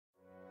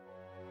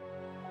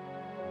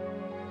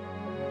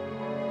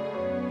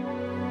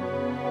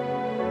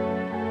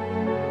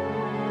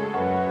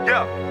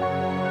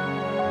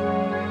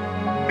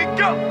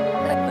You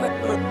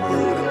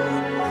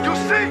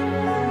see?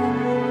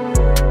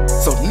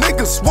 So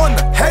niggas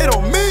wanna hate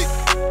on me.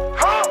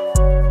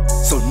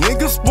 So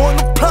niggas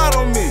wanna plot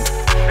on me.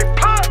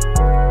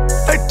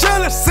 They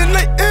jealous and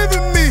they envy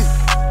me.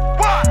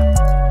 Why?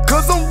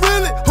 Cause I'm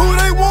really who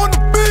they wanna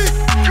be.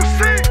 You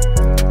see?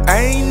 I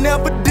ain't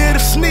never did a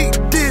sneak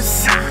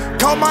diss.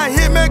 Call my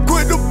hitman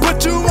quick to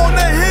put you on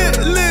that hit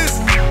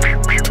list.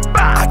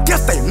 I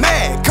guess they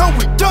mad cause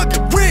we young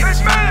and rich.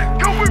 They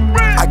mad cause we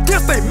rich. I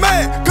guess they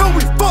mad cause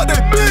we fuck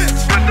that bitch.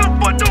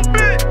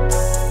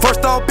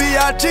 First off,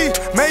 B.I.G.,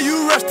 may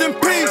you rest in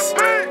peace.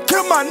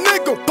 Kill my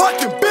nigga,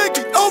 Pocket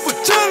Biggie over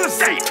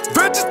jealousy.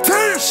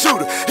 Vegetarian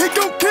shooter, he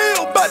gon'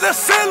 kill by that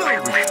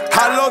celery.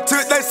 How long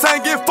till they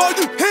sing it for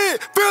you hear?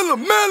 Feel a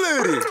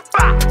melody.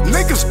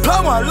 Niggas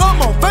plot while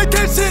I'm on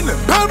vacation in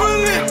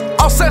Beverly.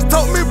 All sex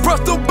told me press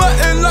the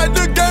button like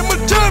the game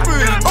of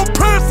Jeopardy. I'm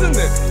pressing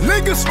it.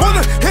 Niggas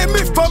wanna hit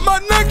me for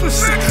my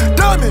necklace.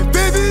 Diamond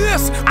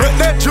VVS, but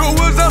that jewel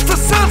was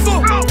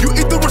unsuccessful. You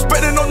either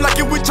respect it or like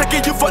it, we check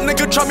it. You fuck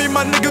nigga, try me,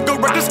 my nigga go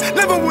reckless.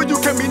 Never will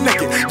you get me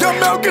naked. Young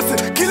Mel Gibson,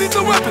 killing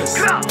the weapons.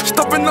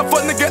 Stopping the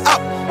fuck nigga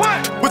out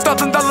with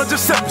 $1,000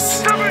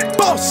 Giuseppe's.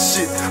 Boss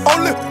shit,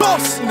 only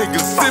boss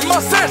niggas in my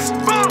session.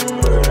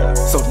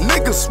 So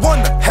niggas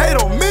wanna hate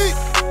on me.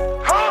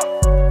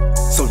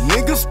 So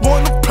niggas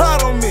wanna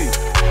plot on me.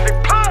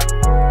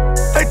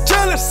 They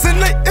jealous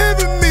and they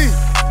envy me.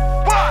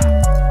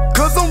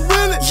 Cause I'm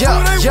really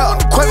who they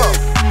wanna be.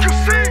 You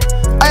see?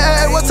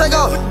 Hey, what take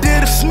off?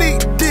 Did a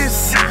sneak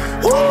diss.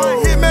 My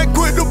hitman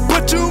quick to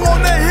put you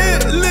on that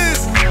hit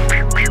list.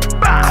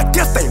 I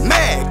guess they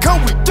mad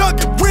cause we young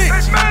and rich.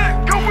 They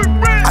mad cause we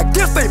rich. I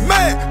guess they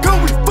mad cause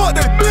we fuck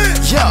that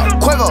bitch. Yeah,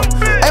 Quavo.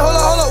 Hey, hold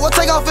up, what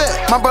take off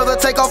at? My brother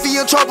take off, he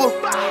in trouble.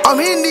 I'm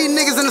hitting these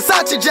niggas in the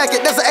Sachi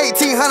jacket, that's an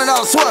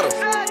 $1,800 sweater.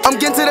 I'm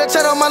getting to that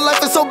cheddar, my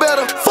life is so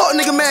better. Fuck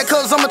nigga mad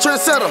cause I'm a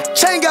trendsetter.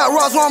 Chain got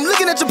rocks while I'm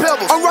looking at your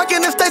pebbles. I'm rocking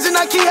the stage and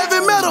I keep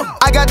heavy metal.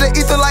 I got the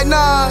ether like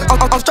Nas.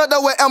 I'm strapped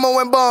up with ammo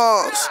and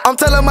bombs. I'm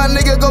telling my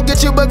nigga go get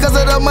you because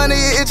of the money,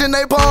 it itching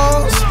they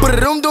palms. Put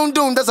it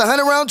doom, that's a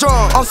 100-round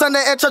drum. On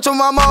Sunday at church with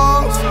my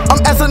moms. I'm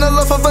asking the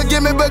Lord for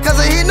forgive me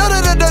because he know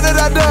that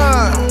I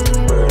done.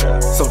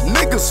 So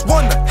niggas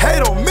wanna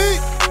hate on me.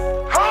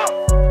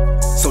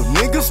 So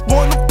niggas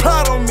wanna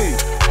plot on me.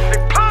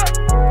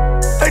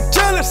 They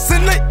jealous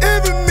and they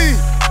envy me.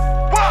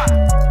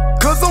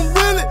 Cause I'm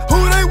really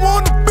who they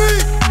wanna be.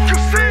 You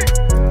see?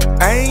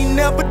 I ain't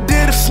never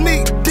did a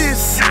sneak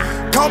diss.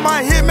 Call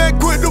my hitman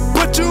quick to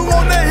put you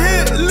on that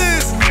hit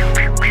list.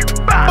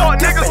 I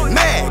guess they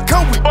mad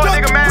cause we young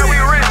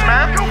and rich.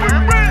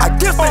 I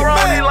guess they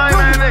mad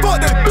cause we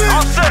fuck that bitch.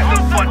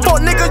 Fuck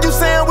nigga, you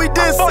saying we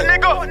dissing.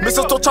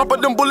 Mistletoe chopper,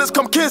 them bullets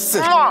come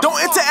kissing. Don't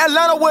enter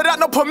Atlanta without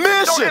no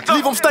permission.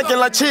 Leave them stinking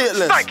like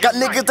chitlins. Got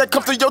niggas that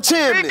come through your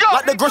chimney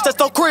like the Grinch that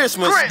stole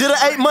Christmas. Did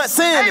an 8-month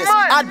sentence.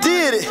 I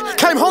did it.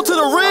 Came home to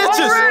the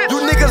riches. You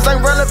niggas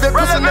ain't relevant.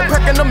 Pushing the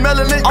pack in the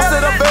melanin. I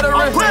said a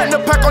veteran. Putting the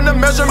pack on the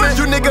measurement.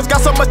 You niggas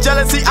got so much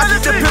jealousy. I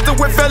keep the pistol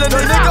with felony.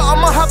 Nigga,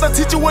 I'ma have to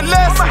teach you a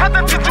lesson.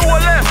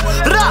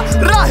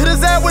 Rah, hit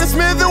his ass with a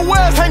Smith and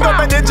West. Hang up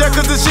at that jet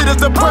cause this shit is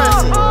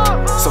depressing.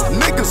 So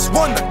niggas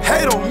wanna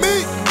hate on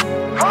me.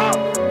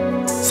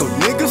 So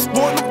niggas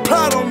wanna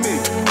plot on me.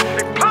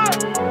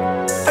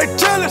 They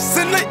jealous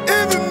and they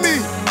envy me.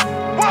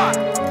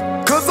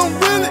 Cause I'm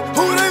really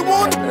who they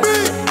wanna be.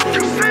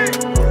 You see?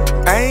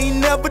 I ain't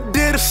never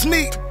did a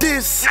sneak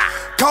diss.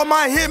 Call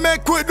my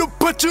hitman quick to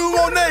put you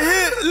on that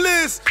hit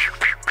list.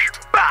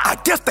 I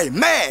guess they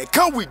mad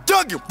cause we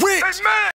young and rich.